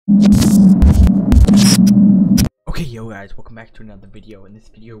Okay, yo guys, welcome back to another video. In this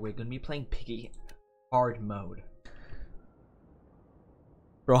video, we're gonna be playing Piggy hard mode.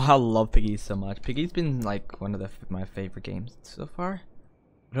 Bro, I love Piggy so much. Piggy's been like one of my favorite games so far.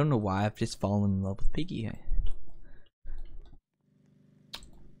 I don't know why, I've just fallen in love with Piggy.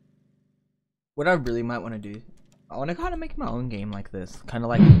 What I really might want to do, I want to kind of make my own game like this, kind of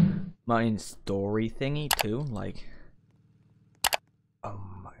like my own story thingy too. Like,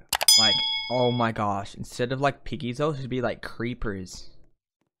 oh my gosh! Instead of like Piggies, though, it should be like creepers.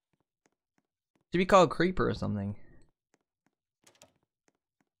 Should be called Creeper or something.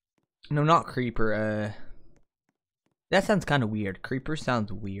 No, not Creeper. That sounds kind of weird. Creeper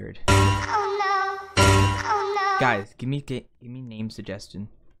sounds weird. Oh no! Oh no! Guys, give me name suggestion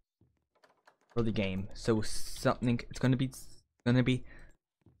for the game. So something. It's gonna be.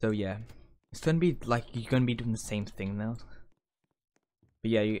 So yeah, it's gonna be like you're gonna be doing the same thing now. But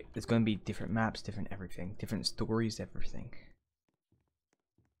yeah, it's gonna be different maps, different everything, different stories, everything.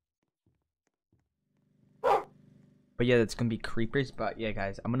 But yeah, that's gonna be creepers. But yeah,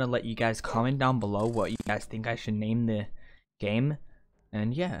 guys, I'm gonna let you guys comment down below what you guys think I should name the game.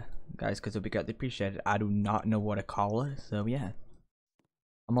 And yeah, guys, because it'll be greatly appreciated. I do not know what to call it, so yeah,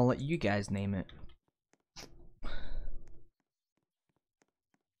 I'm gonna let you guys name it.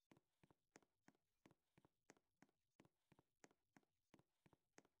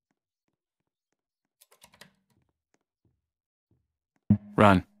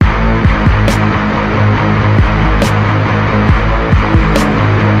 Run.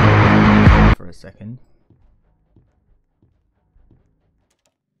 For a second.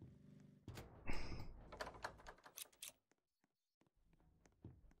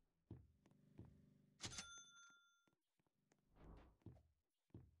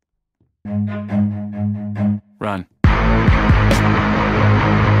 Run.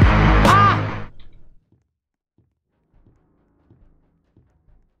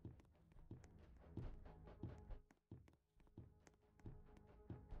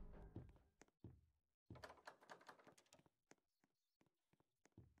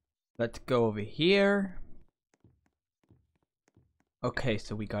 Let's go over here. Okay,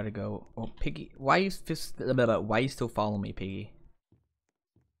 so we gotta go. Oh, Piggy, why you still following me, Piggy?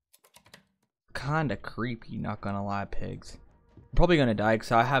 Kinda creepy, not gonna lie, pigs. I'm probably gonna die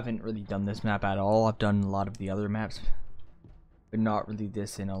because I haven't really done this map at all. I've done a lot of the other maps, but not really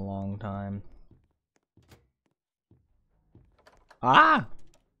this in a long time. Ah!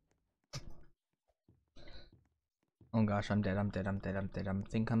 Oh gosh, I'm dead. I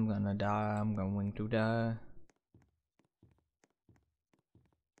think I'm gonna die. I'm going to die.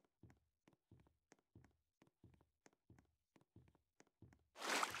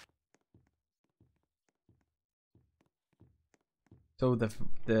 So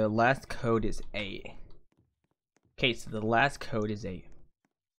the last code is 8. Okay, so the last code is 8.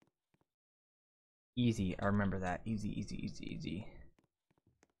 Easy, I remember that. Easy.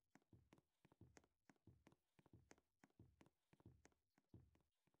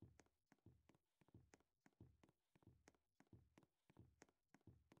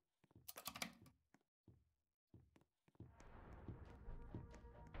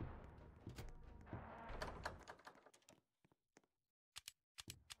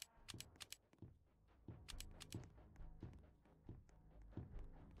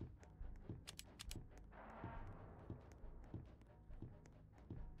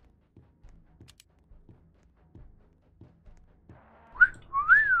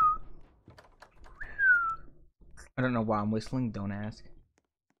 I don't know why I'm whistling, don't ask.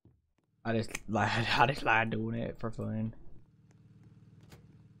 I just like doing it for fun.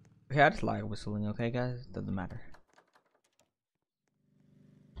 Okay, I just like whistling, okay guys? Doesn't matter.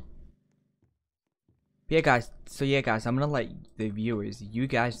 Yeah guys, I'm gonna let the viewers, you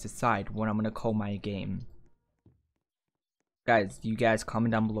guys decide what I'm gonna call my game. Guys, you guys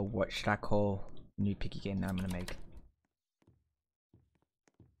comment down below what should I call the new Piggy game that I'm gonna make.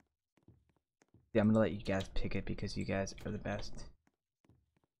 Yeah, I'm gonna let you guys pick it because you guys are the best.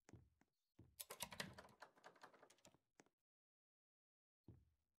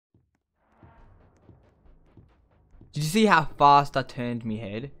 Did you see how fast I turned me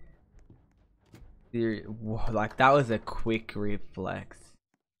head? Like, that was a quick reflex.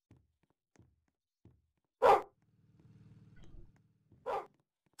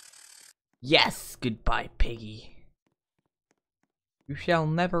 Yes! Goodbye, Piggy. You shall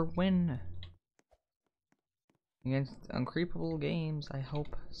never win. Against Uncreepablegamez, I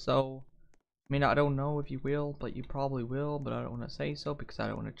hope so. I mean, I don't know if you will, but you probably will, but I don't want to say so because I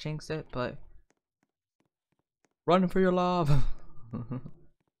don't want to jinx it, but run for your love.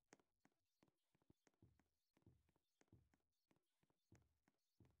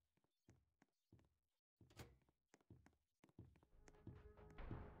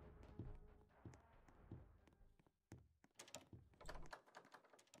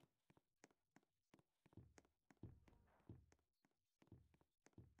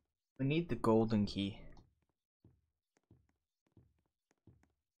 We need the golden key.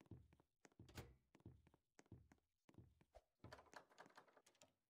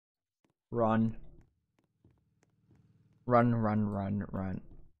 Run. Run, run, run, run.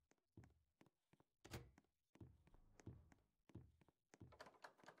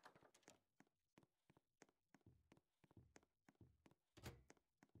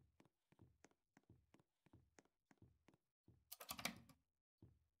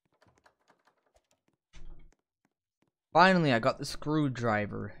 Finally, I got the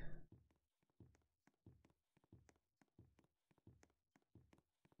screwdriver.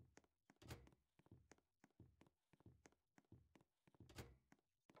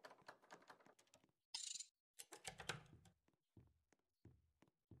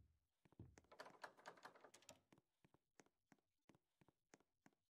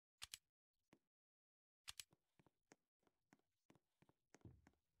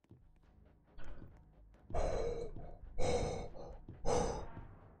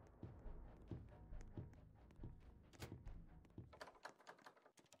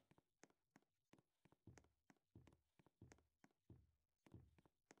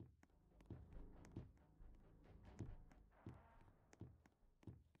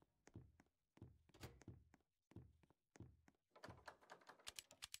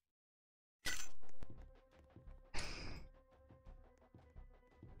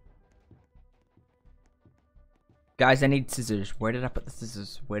 Guys, I need scissors. Where did I put the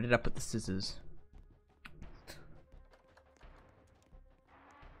scissors? Where did I put the scissors?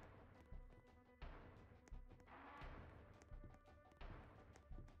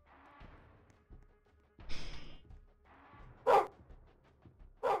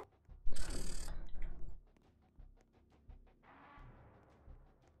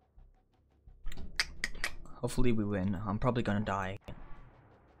 Hopefully we win. I'm probably gonna die.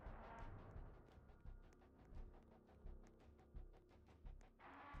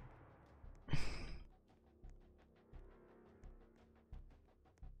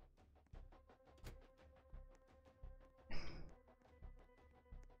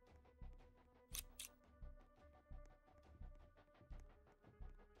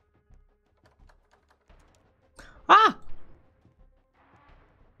 Ah!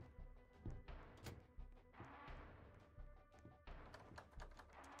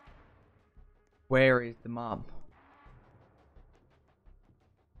 Where is the mob?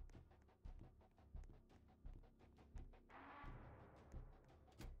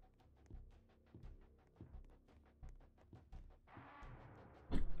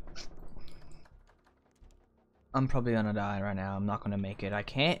 I'm probably gonna die right now. I'm not gonna make it. I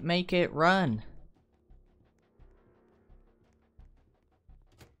can't make it. Run.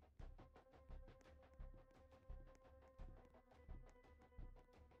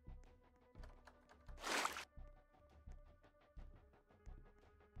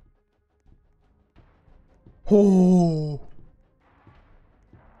 Oh.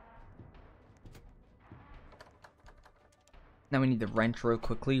 Now we need the wrench real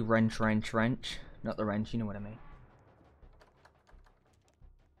quickly. Wrench, wrench, wrench. Not the wrench, you know what I mean.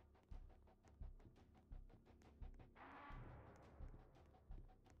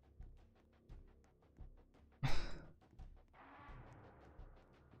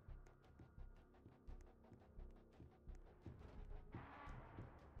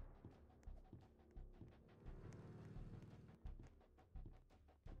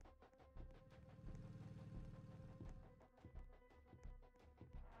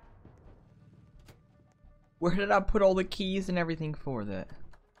 Where did I put all the keys and everything for that?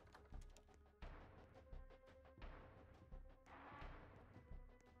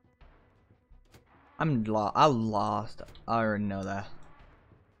 I lost. I already know that.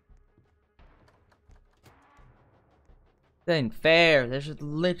 That ain't fair. There's just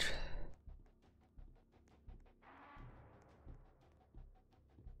literally.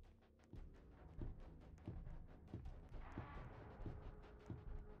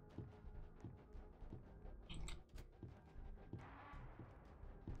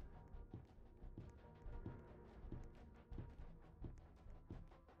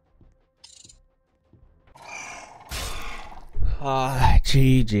 Ah,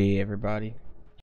 GG, everybody.